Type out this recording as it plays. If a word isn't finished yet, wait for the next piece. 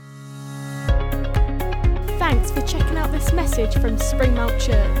Thanks for checking out this message from Springmount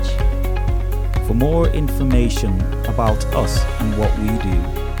Church. For more information about us and what we do,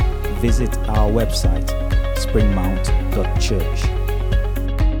 visit our website, springmount.church.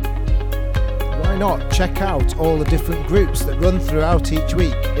 Why not check out all the different groups that run throughout each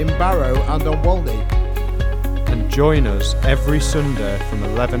week in Barrow and on Walney? And join us every Sunday from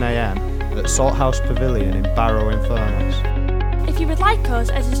 11 a.m. at Salthouse Pavilion in Barrow-in-Furness. If you would like us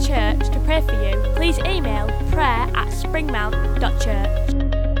as a church to pray for you, please email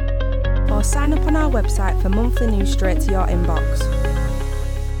prayer@springmount.church. Or sign up on our website for monthly news straight to your inbox.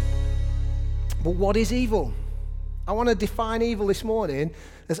 But what is evil? I want to define evil this morning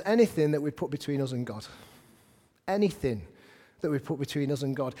as anything that we put between us and God. Anything that we put between us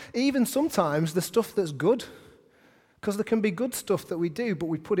and God. Even sometimes the stuff that's good. Because there can be good stuff that we do, but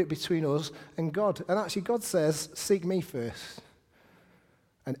we put it between us and God. And actually God says, seek me first,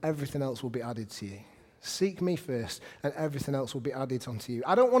 and everything else will be added to you. Seek me first, and everything else will be added onto you.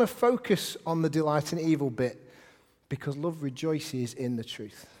 I don't want to focus on the delight in evil bit, because love rejoices in the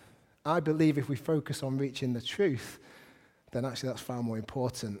truth. I believe if we focus on reaching the truth, then actually that's far more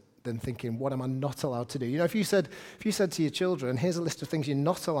important than thinking, what am I not allowed to do? You know, if you said to your children, here's a list of things you're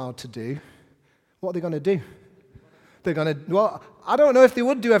not allowed to do, what are they going to do? They're going to, well, I don't know if they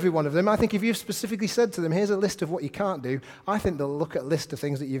would do every one of them. I think if you've specifically said to them, here's a list of what you can't do, I think they'll look at a list of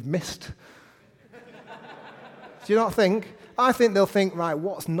things that you've missed. Do you not think? I think they'll think, right,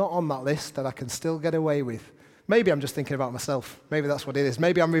 what's not on that list that I can still get away with? Maybe I'm just thinking about myself. Maybe that's what it is.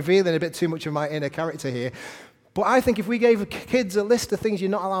 Maybe I'm revealing a bit too much of my inner character here. But I think if we gave kids a list of things you're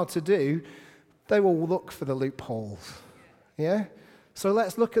not allowed to do, they will look for the loopholes. Yeah? So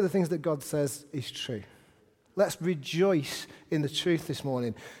let's look at the things that God says is true. Let's rejoice in the truth this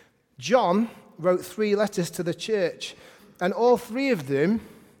morning. John wrote 3 letters to the church, and all 3 of them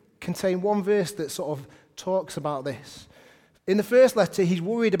contain one verse that sort of talks about this. In the first letter, he's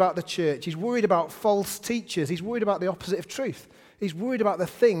worried about the church. He's worried about false teachers. He's worried about the opposite of truth. He's worried about the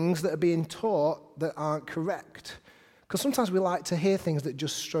things that are being taught that aren't correct. Because sometimes we like to hear things that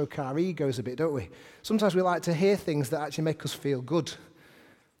just stroke our egos a bit, don't we? Sometimes we like to hear things that actually make us feel good.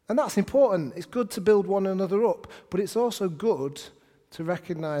 And that's important. It's good to build one another up, but it's also good to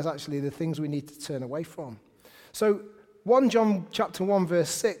recognize actually the things we need to turn away from. So 1 John chapter 1 verse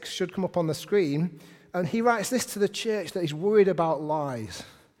 6 should come up on the screen, and he writes this to the church that he's worried about lies.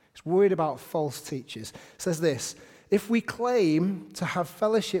 He's worried about false teachers. It says this, if we claim to have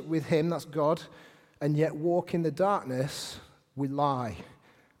fellowship with him, that's God, and yet walk in the darkness, we lie,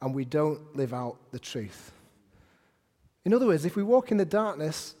 and we don't live out the truth. In other words, if we walk in the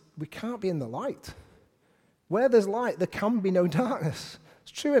darkness, we can't be in the light. Where there's light, there can be no darkness.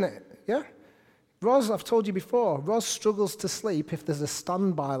 It's true, isn't it? Yeah? Roz, I've told you before, Roz struggles to sleep if there's a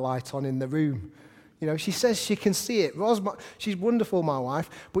standby light on in the room. You know, she says she can see it. Roz, she's wonderful, my wife,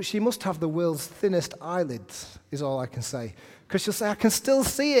 but she must have the world's thinnest eyelids, is all I can say. Because she'll say, I can still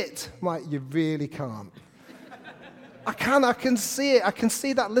see it. I'm like, you really can't. I can see it. I can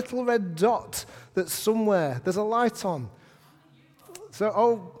see that little red dot that's somewhere. There's a light on.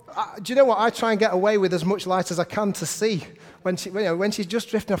 So, do you know what? I try and get away with as much light as I can to see. When she's just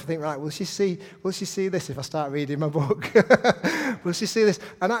drifting off, I think, right, will she see this if I start reading my book? Will she see this?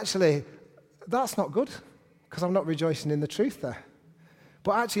 And actually, that's not good, because I'm not rejoicing in the truth there.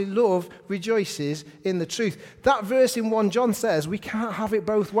 But actually, love rejoices in the truth. That verse in 1 John says we can't have it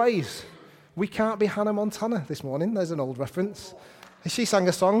both ways. We can't be Hannah Montana this morning. There's an old reference. She sang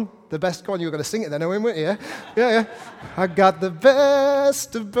a song, the best. Go on, you were going to sing it then, weren't you? Yeah. I got the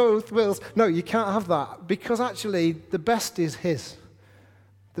best of both worlds. No, you can't have that, because actually the best is his.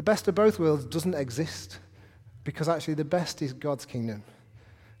 The best of both worlds doesn't exist, because actually the best is God's kingdom.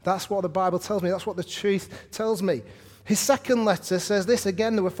 That's what the Bible tells me. That's what the truth tells me. His second letter says this.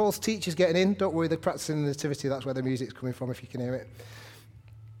 Again, there were false teachers getting in. Don't worry, they're practicing the nativity. That's where the music's coming from, if you can hear it.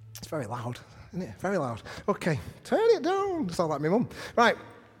 It's very loud, isn't it? Very loud. Okay, turn it down. Sound like my mum. Right.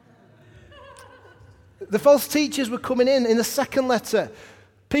 The false teachers were coming in the second letter.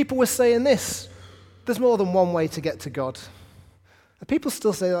 People were saying this. There's more than one way to get to God. And people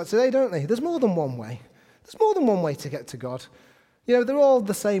still say that today, don't they? There's more than one way. There's more than one way to get to God. You know, they're all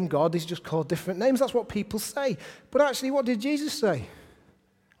the same God. He's just called different names. That's what people say. But actually, what did Jesus say?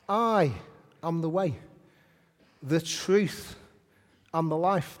 I am the way, the truth, and the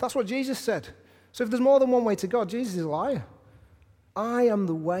life. That's what Jesus said. So if there's more than one way to God, Jesus is a liar. I am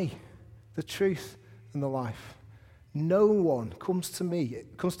the way, the truth, and the life. No one comes to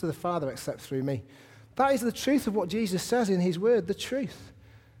the Father except through me. That is the truth of what Jesus says in his word, the truth.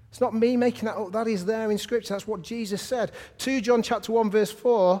 It's not me making that up. That is there in Scripture. That's what Jesus said. 2 John chapter 1, verse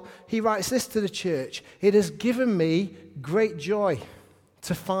 4, he writes this to the church. It has given me great joy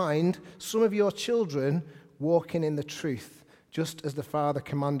to find some of your children walking in the truth, just as the Father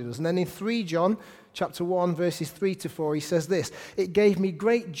commanded us. And then in 3 John chapter 1, verses 3 to 4, he says this. It gave me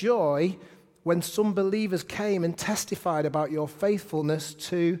great joy when some believers came and testified about your faithfulness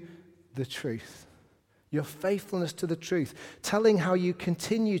to the truth. Your faithfulness to the truth, telling how you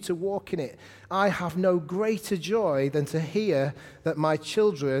continue to walk in it. I have no greater joy than to hear that my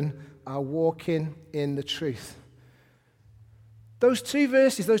children are walking in the truth. Those two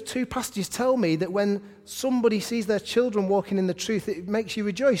verses, those two passages tell me that when somebody sees their children walking in the truth, it makes you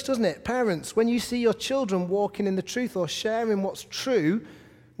rejoice, doesn't it? Parents, when you see your children walking in the truth or sharing what's true,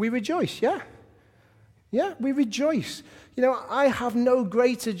 we rejoice, yeah? Yeah, we rejoice. You know, I have no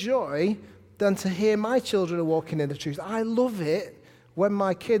greater joy than to hear my children are walking in the truth. I love it when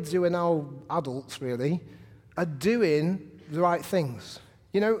my kids, who are now adults really, are doing the right things.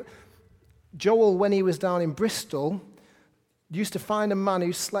 You know, Joel, when he was down in Bristol, used to find a man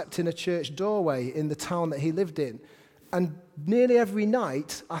who slept in a church doorway in the town that he lived in. And nearly every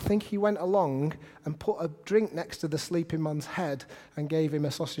night, I think he went along and put a drink next to the sleeping man's head and gave him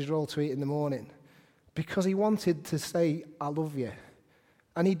a sausage roll to eat in the morning. Because he wanted to say, I love you.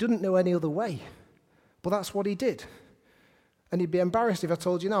 And he didn't know any other way. But that's what he did. And he'd be embarrassed if I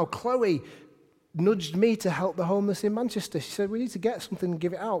told you now. Chloe nudged me to help the homeless in Manchester. She said, we need to get something and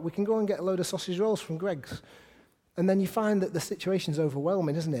give it out. We can go and get a load of sausage rolls from Greg's. And then you find that the situation's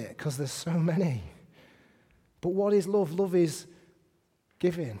overwhelming, isn't it? Because there's so many. But what is love? Love is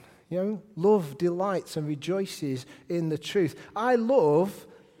giving. You know, love delights and rejoices in the truth. I love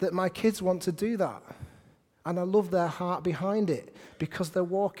that my kids want to do that. And I love their heart behind it because they're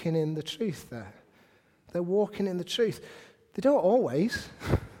walking in the truth there. They're walking in the truth. They don't always.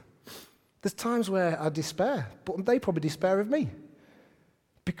 There's times where I despair, but they probably despair of me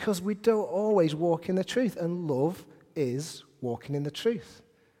because we don't always walk in the truth, and love is walking in the truth.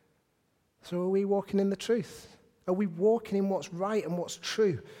 So are we walking in the truth? Are we walking in what's right and what's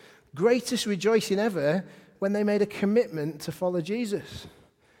true? Greatest rejoicing ever when they made a commitment to follow Jesus.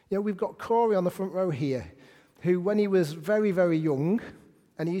 You know, we've got Corey on the front row here, who when he was very, very young,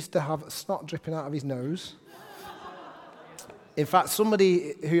 and he used to have snot dripping out of his nose. In fact,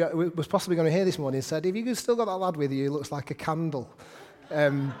 somebody who was possibly going to hear this morning said, if you've still got that lad with you, he looks like a candle.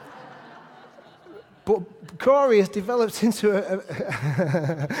 But Corey has developed into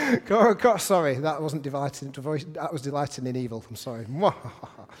sorry, that wasn't delighting. That was delighting in evil. I'm sorry.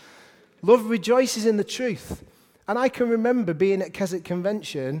 Love rejoices in the truth. And I can remember being at Keswick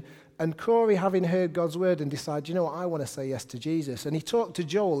Convention and Corey having heard God's word and decided, you know what, I want to say yes to Jesus. And he talked to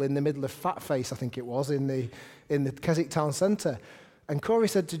Joel in the middle of Fat Face, I think it was, in the Keswick Town Centre. And Corey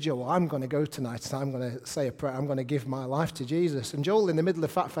said to Joel, I'm going to go tonight, so I'm going to say a prayer, I'm going to give my life to Jesus. And Joel, in the middle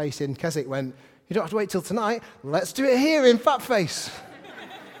of Fat Face in Keswick, went, you don't have to wait till tonight, let's do it here in Fat Face.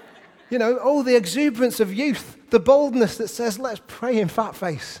 You know, the exuberance of youth, the boldness that says, let's pray in Fat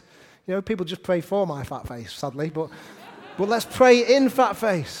Face. You know, people just pray for my fat face, sadly, but let's pray in Fat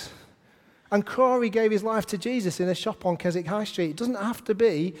Face. And Corey gave his life to Jesus in a shop on Keswick High Street. It doesn't have to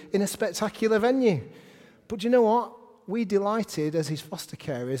be in a spectacular venue. But you know what? We delighted as his foster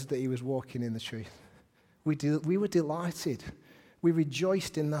carers that he was walking in the truth. We were delighted. We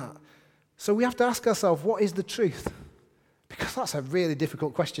rejoiced in that. So we have to ask ourselves, what is the truth? Because that's a really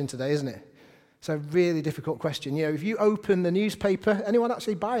difficult question today, isn't it? It's a really difficult question. You know, if you open the newspaper, anyone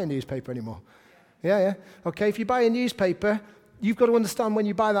actually buy a newspaper anymore? Yeah. Okay, if you buy a newspaper, you've got to understand when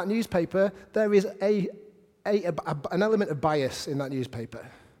you buy that newspaper, there is an element of bias in that newspaper.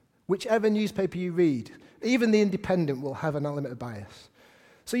 Whichever newspaper you read, even The Independent will have an element of bias.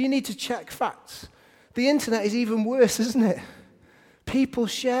 So you need to check facts. The internet is even worse, isn't it? People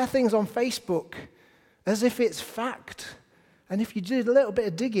share things on Facebook as if it's fact. And if you did a little bit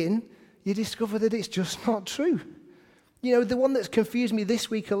of digging, you discover that it's just not true. You know, the one that's confused me this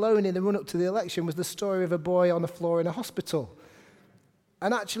week alone in the run-up to the election was the story of a boy on the floor in a hospital.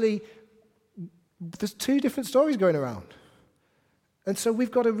 And actually, there's two different stories going around. And so we've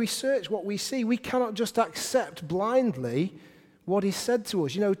got to research what we see. We cannot just accept blindly what is said to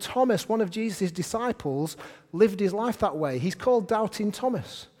us. You know, Thomas, one of Jesus' disciples, lived his life that way. He's called Doubting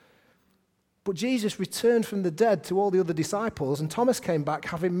Thomas. But Jesus returned from the dead to all the other disciples, and Thomas came back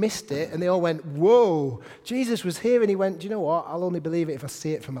having missed it, and they all went, whoa. Jesus was here, and he went, do you know what? I'll only believe it if I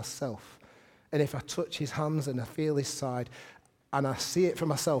see it for myself. And if I touch his hands and I feel his side, and I see it for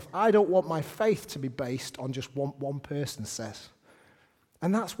myself. I don't want my faith to be based on just what one person says.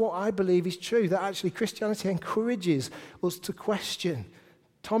 And that's what I believe is true, that actually Christianity encourages us to question.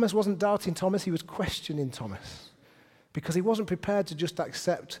 Thomas wasn't doubting Thomas, he was questioning Thomas because he wasn't prepared to just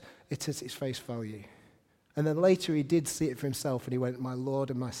accept it as its face value. And then later he did see it for himself and he went, my Lord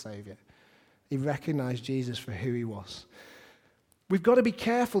and my Saviour. He recognized Jesus for who he was. We've got to be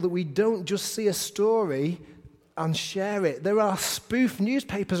careful that we don't just see a story and share it. There are spoof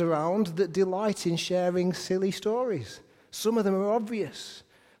newspapers around that delight in sharing silly stories. Some of them are obvious.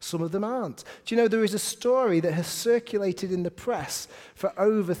 Some of them aren't. Do you know there is a story that has circulated in the press for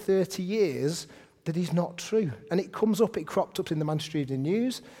over 30 years that is not true? And it cropped up in the Manchester Evening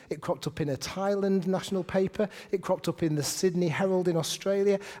News, it cropped up in a Thailand national paper, it cropped up in the Sydney Herald in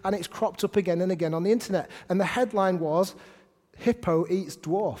Australia, and it's cropped up again and again on the internet. And the headline was, Hippo Eats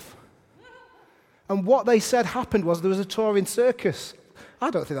Dwarf. And what they said happened was there was a touring circus. I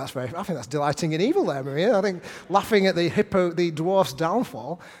think that's delighting in evil there, Maria. I think laughing at the dwarf's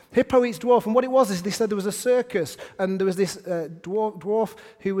downfall. Hippo eats dwarf, and what it was is they said there was a circus, and there was this dwarf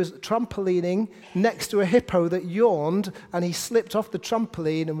who was trampolining next to a hippo that yawned, and he slipped off the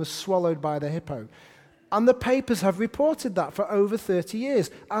trampoline and was swallowed by the hippo. And the papers have reported that for over 30 years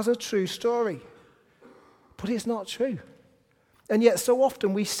as a true story. But it's not true. And yet so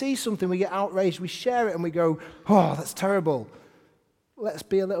often we see something, we get outraged, we share it, and we go, oh, that's terrible. Let's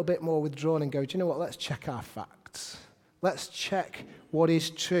be a little bit more withdrawn and go, do you know what, let's check our facts. Let's check what is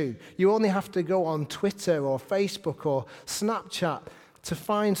true. You only have to go on Twitter or Facebook or Snapchat to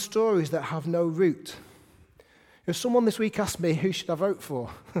find stories that have no root. If someone this week asked me, who should I vote for?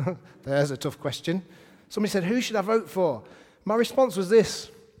 There's a tough question. Somebody said, who should I vote for? My response was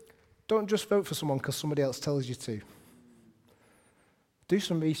this: don't just vote for someone because somebody else tells you to. Do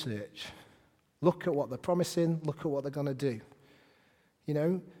some research. Look at what they're promising. Look at what they're going to do. You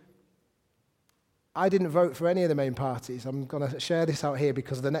know, I didn't vote for any of the main parties. I'm going to share this out here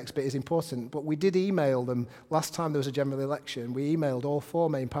because the next bit is important. But we did email them. Last time there was a general election, we emailed all 4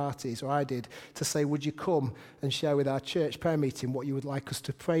 main parties, or I did, to say, would you come and share with our church prayer meeting what you would like us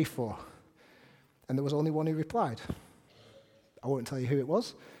to pray for? And there was only one who replied. I won't tell you who it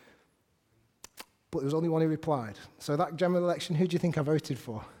was, but there was only one who replied. So that general election, who do you think I voted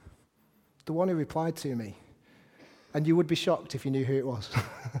for? The one who replied to me. And you would be shocked if you knew who it was.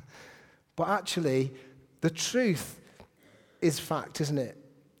 But actually, the truth is fact, isn't it?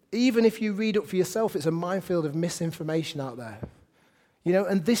 Even if you read up for yourself, it's a minefield of misinformation out there. You know,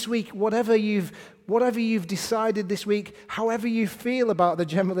 and this week, whatever you've decided this week, however you feel about the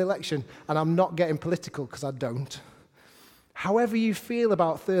general election, and I'm not getting political because I don't, however you feel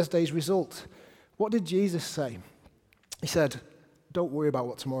about Thursday's result, what did Jesus say? He said, don't worry about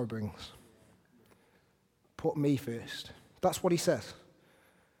what tomorrow brings. Put me first. That's what he says.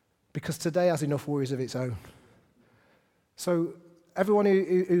 Because today has enough worries of its own. So everyone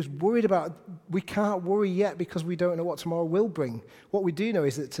who's worried about, we can't worry yet because we don't know what tomorrow will bring. What we do know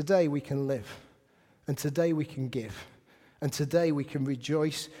is that today we can live. And today we can give. And today we can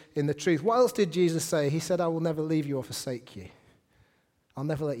rejoice in the truth. What else did Jesus say? He said, I will never leave you or forsake you. I'll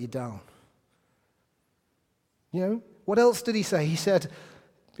never let you down. You know, what else did he say? He said,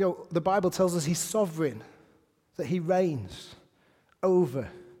 you know, the Bible tells us he's sovereign, that he reigns over.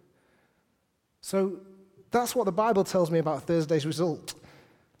 So that's what the Bible tells me about Thursday's result.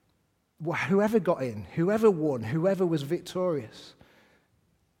 Whoever got in, whoever won, whoever was victorious,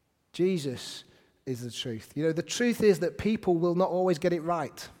 Jesus is the truth. You know, the truth is that people will not always get it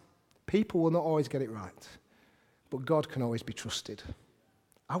right. People will not always get it right. But God can always be trusted.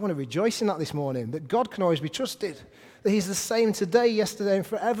 I want to rejoice in that this morning, that God can always be trusted, that he's the same today, yesterday, and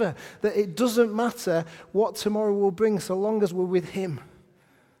forever, that it doesn't matter what tomorrow will bring so long as we're with him.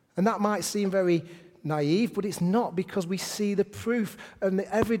 And that might seem very naive, but it's not, because we see the proof and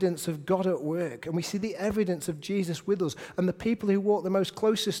the evidence of God at work, and we see the evidence of Jesus with us, and the people who walk the most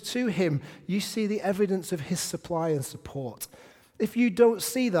closest to him, you see the evidence of his supply and support. If you don't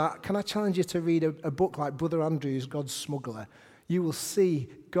see that, can I challenge you to read a book like Brother Andrew's God's Smuggler? You will see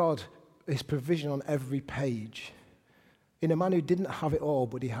God, his provision on every page. In a man who didn't have it all,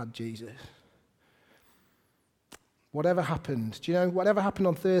 but he had Jesus. Whatever happened, do you know, whatever happened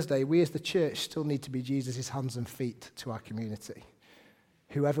on Thursday, we as the church still need to be Jesus' hands and feet to our community.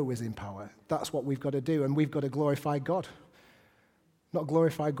 Whoever was in power, that's what we've got to do, and we've got to glorify God. Not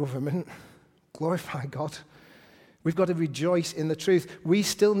glorify government, glorify God. We've got to rejoice in the truth. We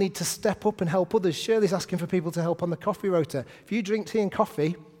still need to step up and help others. Shirley's asking for people to help on the coffee rota. If you drink tea and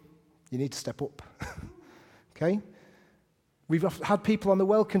coffee, you need to step up. Okay? We've had people on the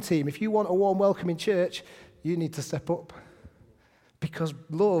welcome team. If you want a warm welcome in church, you need to step up. Because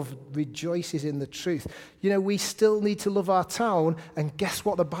love rejoices in the truth. You know, we still need to love our town, and guess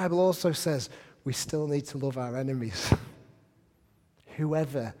what the Bible also says? We still need to love our enemies.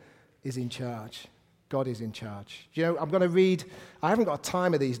 Whoever is in charge. God is in charge. You know, I'm going to read, I haven't got a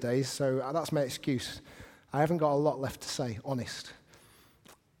timer these days, so that's my excuse. I haven't got a lot left to say, honest.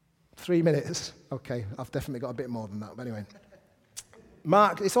 3 minutes. Okay, I've definitely got a bit more than that, but anyway.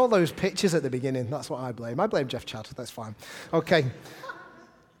 Mark, it's all those pictures at the beginning. That's what I blame. I blame Jeff Chad. That's fine. Okay.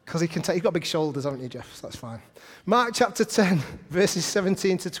 Because you've got big shoulders, haven't you, Jeff? So that's fine. Mark chapter 10, verses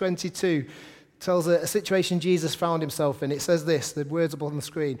 17 to 22. Tells a situation Jesus found himself in. It says this, the words up on the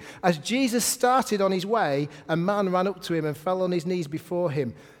screen. As Jesus started on his way, a man ran up to him and fell on his knees before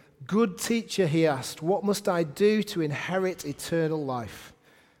him. Good teacher, he asked, what must I do to inherit eternal life?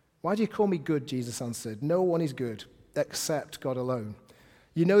 Why do you call me good? Jesus answered. No one is good except God alone.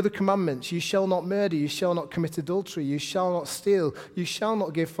 You know the commandments. You shall not murder. You shall not commit adultery. You shall not steal. You shall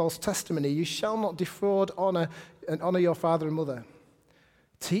not give false testimony. You shall not defraud honor your father and mother.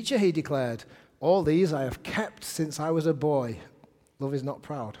 Teacher, he declared, all these I have kept since I was a boy. Love is not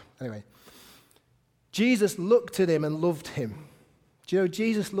proud. Anyway, Jesus looked at him and loved him. Do you know,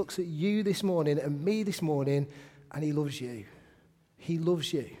 Jesus looks at you this morning and me this morning, and he loves you. He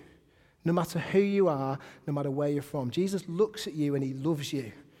loves you. No matter who you are, no matter where you're from. Jesus looks at you and he loves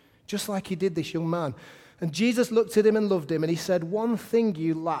you, just like he did this young man. And Jesus looked at him and loved him, and he said, one thing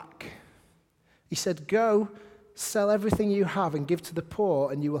you lack. He said, go, sell everything you have and give to the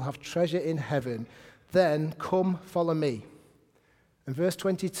poor, and you will have treasure in heaven. Then come, follow me. And verse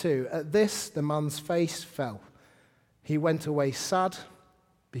 22, at this the man's face fell. He went away sad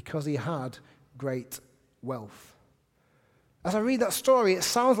because he had great wealth. As I read that story, it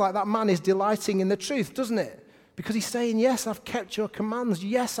sounds like that man is delighting in the truth, doesn't it? Because he's saying, yes, I've kept your commands.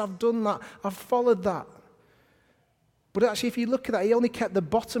 Yes, I've done that. I've followed that. But actually, if you look at that, he only kept the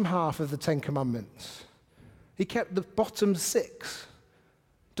bottom half of the 10 Commandments. He kept the bottom 6.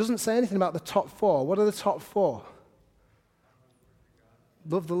 Doesn't say anything about the top 4. What are the top 4?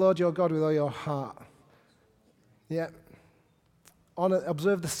 Love the Lord your God with all your heart. Yeah.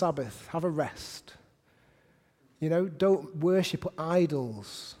 Observe the Sabbath. Have a rest. You know, don't worship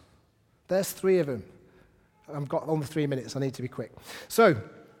idols. There's 3 of them. I've got only 3 minutes. I need to be quick. So,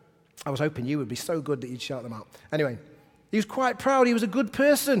 I was hoping you would be so good that you'd shout them out. Anyway, he was quite proud. He was a good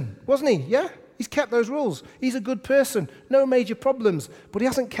person, wasn't he? Yeah? He's kept those rules. He's a good person. No major problems. But he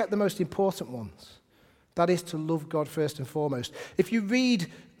hasn't kept the most important ones. That is to love God first and foremost. If you read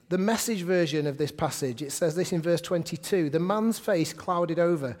the Message version of this passage, it says this in verse 22, the man's face clouded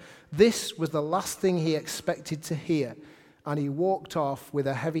over. This was the last thing he expected to hear, and he walked off with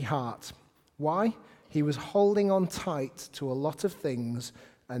a heavy heart. Why? He was holding on tight to a lot of things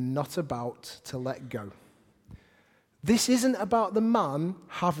and not about to let go. This isn't about the man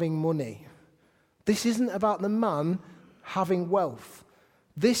having money. This isn't about the man having wealth.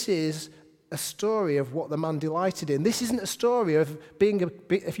 This is a story of what the man delighted in. This isn't a story of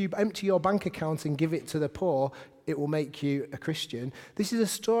if you empty your bank account and give it to the poor, it will make you a Christian. This is a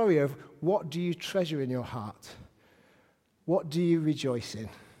story of what do you treasure in your heart? What do you rejoice in?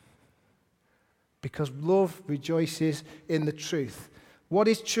 Because love rejoices in the truth. What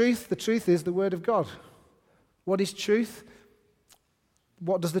is truth? The truth is the Word of God. What is truth?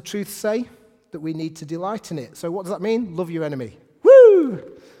 What does the truth say? That we need to delight in it. So what does that mean? Love your enemy. Woo!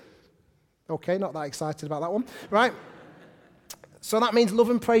 Okay, not that excited about that one. Right? So that means love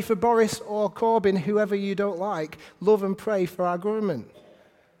and pray for Boris or Corbyn, whoever you don't like. Love and pray for our government.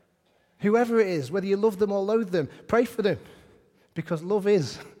 Whoever it is, whether you love them or loathe them, pray for them. Because love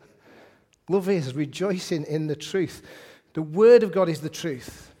is rejoicing in the truth. The Word of God is the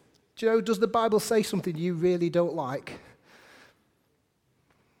truth. Do you know, does the Bible say something you really don't like?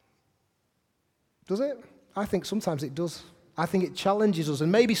 Does it? I think sometimes it does. I think it challenges us.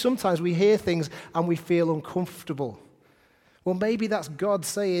 And maybe sometimes we hear things and we feel uncomfortable. Well, maybe that's God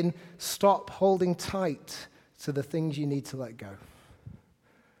saying, stop holding tight to the things you need to let go.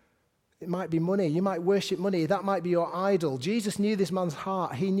 It might be money. You might worship money. That might be your idol. Jesus knew this man's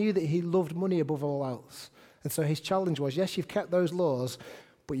heart. He knew that he loved money above all else. And so his challenge was, yes, you've kept those laws,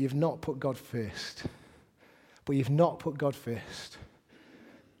 but you've not put God first.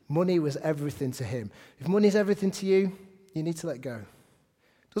 Money was everything to him. If money is everything to you, you need to let go.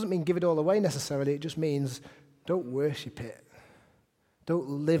 Doesn't mean give it all away necessarily. It just means don't worship it. Don't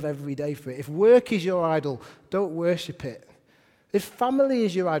live every day for it. If work is your idol, don't worship it. If family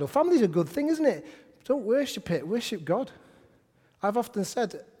is your idol, family is a good thing, isn't it? Don't worship it. Worship God. I've often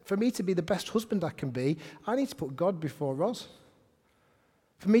said, for me to be the best husband I can be, I need to put God before Roz.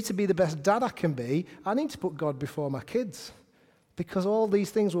 For me to be the best dad I can be, I need to put God before my kids. Because all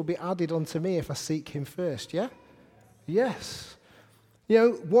these things will be added unto me if I seek him first, yeah? Yes. You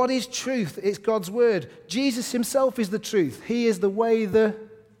know, what is truth? It's God's word. Jesus himself is the truth. He is the way, the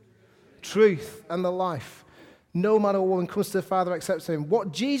truth, and the life. No man or woman comes to the Father except through him.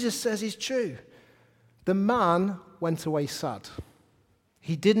 What Jesus says is true. The man went away sad.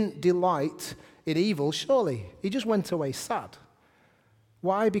 He didn't delight in evil, surely. He just went away sad.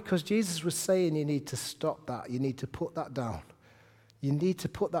 Why? Because Jesus was saying you need to stop that. You need to put that down. You need to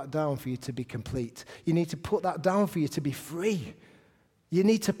put that down for you to be complete. You need to put that down for you to be free. You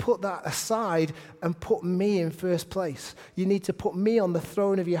need to put that aside and put me in first place. You need to put me on the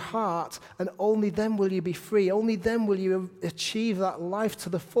throne of your heart, and only then will you be free. Only then will you achieve that life to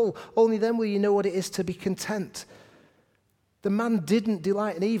the full. Only then will you know what it is to be content. The man didn't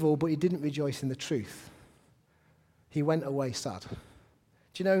delight in evil, but he didn't rejoice in the truth. He went away sad.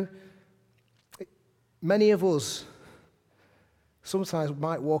 Do you know, many of us sometimes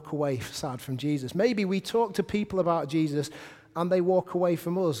might walk away sad from Jesus. Maybe we talk to people about Jesus and they walk away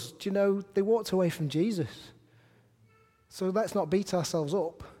from us. Do you know, they walked away from Jesus. So let's not beat ourselves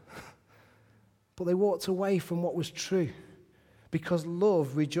up. But they walked away from what was true. Because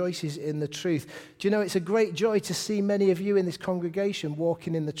love rejoices in the truth. Do you know, it's a great joy to see many of you in this congregation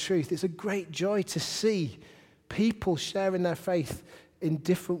walking in the truth. It's a great joy to see people sharing their faith in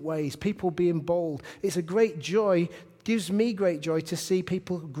different ways, people being bold. It's a great joy, gives me great joy to see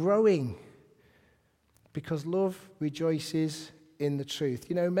people growing. Because love rejoices in the truth.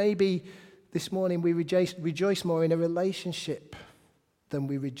 You know, maybe this morning we rejoice more in a relationship than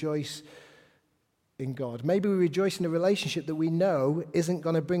we rejoice in God. Maybe we rejoice in a relationship that we know isn't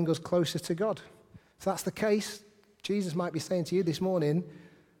going to bring us closer to God. If that's the case, Jesus might be saying to you this morning,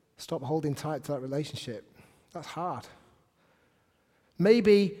 stop holding tight to that relationship. That's hard.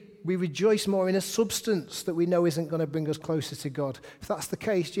 Maybe we rejoice more in a substance that we know isn't going to bring us closer to God. If that's the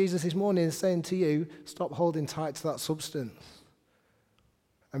case, Jesus this morning is saying to you, stop holding tight to that substance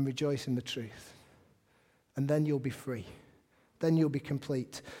and rejoice in the truth. And then you'll be free. Then you'll be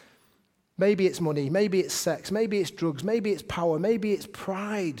complete. Maybe it's money, maybe it's sex, maybe it's drugs, maybe it's power, maybe it's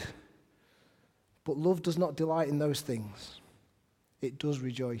pride. But love does not delight in those things. It does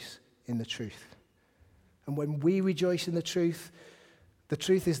rejoice in the truth. And when we rejoice in the truth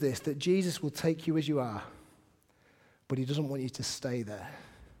is this, that Jesus will take you as you are, but he doesn't want you to stay there.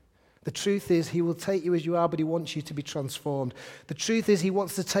 The truth is he will take you as you are, but he wants you to be transformed. The truth is he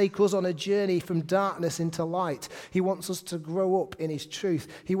wants to take us on a journey from darkness into light. He wants us to grow up in his truth.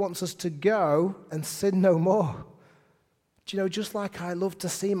 He wants us to go and sin no more. Do you know, just like I love to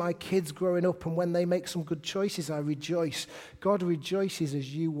see my kids growing up, and when they make some good choices, I rejoice. God rejoices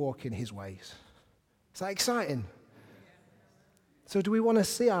as you walk in his ways. Is that exciting? So do we want to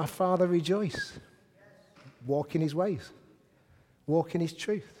see our Father rejoice? Walk in his ways. Walk in his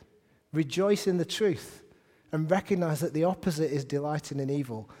truth. Rejoice in the truth. And recognize that the opposite is delighting in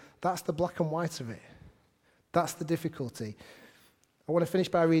evil. That's the black and white of it. That's the difficulty. I want to finish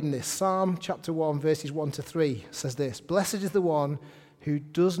by reading this. Psalm chapter 1, verses 1 to 3 says this. Blessed is the one who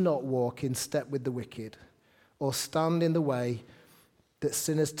does not walk in step with the wicked, or stand in the way that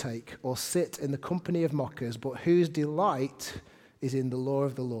sinners take, or sit in the company of mockers, but whose delight is in the law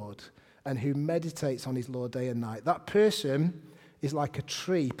of the Lord, and who meditates on his law day and night. That person is like a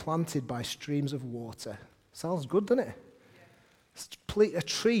tree planted by streams of water. Sounds good, doesn't it? A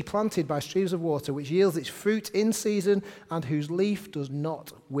tree planted by streams of water, which yields its fruit in season, and whose leaf does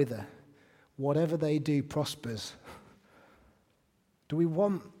not wither. Whatever they do prospers. Do we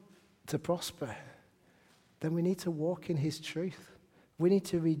want to prosper? Then we need to walk in his truth. We need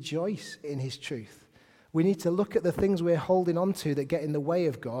to rejoice in his truth. We need to look at the things we're holding on to that get in the way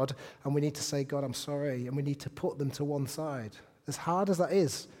of God, and we need to say, God, I'm sorry, and we need to put them to one side. As hard as that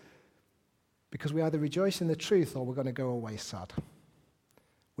is, because we either rejoice in the truth or we're going to go away sad.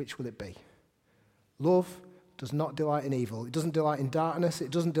 Which will it be? Love does not delight in evil. It doesn't delight in darkness. It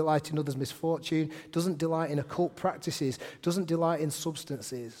doesn't delight in others' misfortune. It doesn't delight in occult practices. It doesn't delight in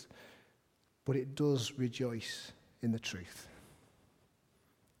substances. But it does rejoice in the truth.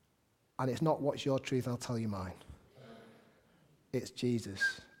 And it's not what's your truth, I'll tell you mine. It's Jesus.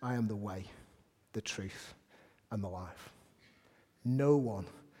 I am the way, the truth, and the life. No one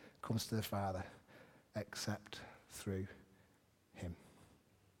comes to the Father except through him.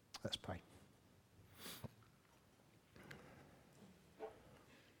 Let's pray.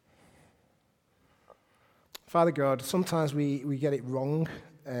 Father God, sometimes we get it wrong,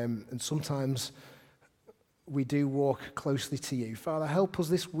 and sometimes we do walk closely to you. Father, help us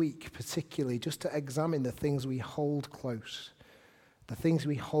this week particularly just to examine the things we hold close, the things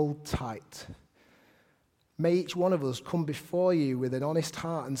we hold tight. May each one of us come before you with an honest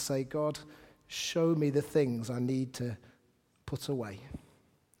heart and say, God, show me the things I need to put away.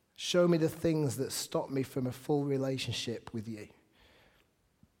 Show me the things that stop me from a full relationship with you.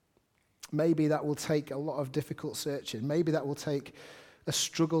 Maybe that will take a lot of difficult searching. Maybe that will take a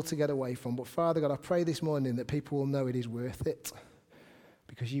struggle to get away from. But Father God, I pray this morning that people will know it is worth it,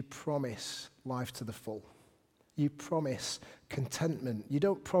 because you promise life to the full. You promise contentment. You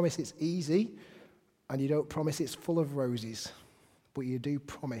don't promise it's easy, and you don't promise it's full of roses, but you do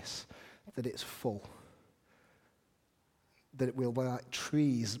promise that it's full, that it will be like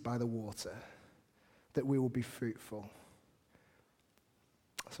trees by the water, that we will be fruitful.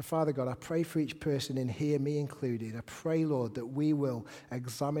 So Father God, I pray for each person in here, me included. I pray, Lord, that we will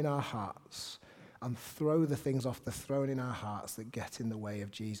examine our hearts and throw the things off the throne in our hearts that get in the way of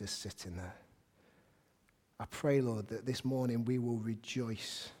Jesus sitting there. I pray, Lord, that this morning we will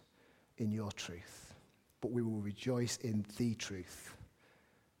rejoice in your truth, but we will rejoice in the truth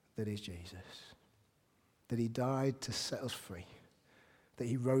that is Jesus. That he died to set us free, that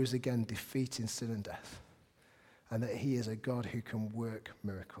he rose again defeating sin and death, and that he is a God who can work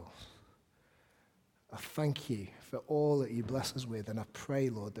miracles. I thank you for all that you bless us with, and I pray,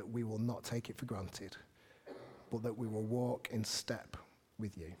 Lord, that we will not take it for granted, but that we will walk in step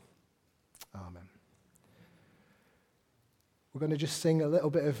with you. Amen. We're going to just sing a little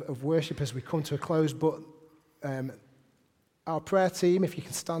bit of worship as we come to a close, but our prayer team, if you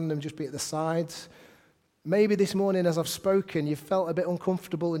can stand and just be at the sides. Maybe this morning as I've spoken, you've felt a bit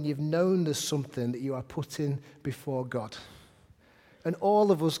uncomfortable and you've known there's something that you are putting before God. And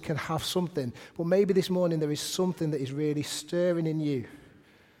all of us can have something, but maybe this morning there is something that is really stirring in you.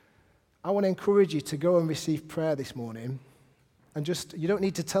 I want to encourage you to go and receive prayer this morning. And just, you don't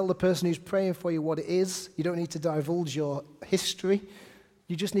need to tell the person who's praying for you what it is. You don't need to divulge your history.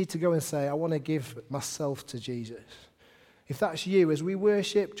 You just need to go and say, I want to give myself to Jesus. If that's you, as we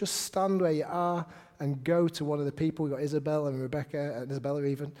worship, just stand where you are and go to one of the people. We've got Isabel and Rebecca, and Isabella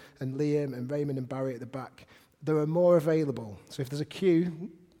even, and Liam and Raymond and Barry at the back. There are more available. So if there's a queue,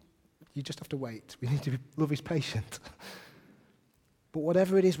 you just have to wait. We need to love his patient. But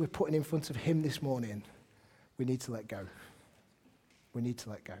whatever it is we're putting in front of him this morning, we need to let go. We need to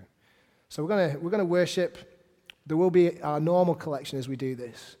let go. So we're going to worship. There will be our normal collection as we do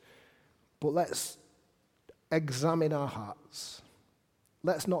this. But let's examine our hearts.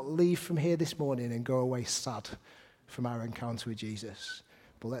 Let's not leave from here this morning and go away sad from our encounter with Jesus.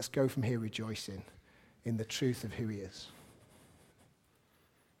 But let's go from here rejoicing in the truth of who he is.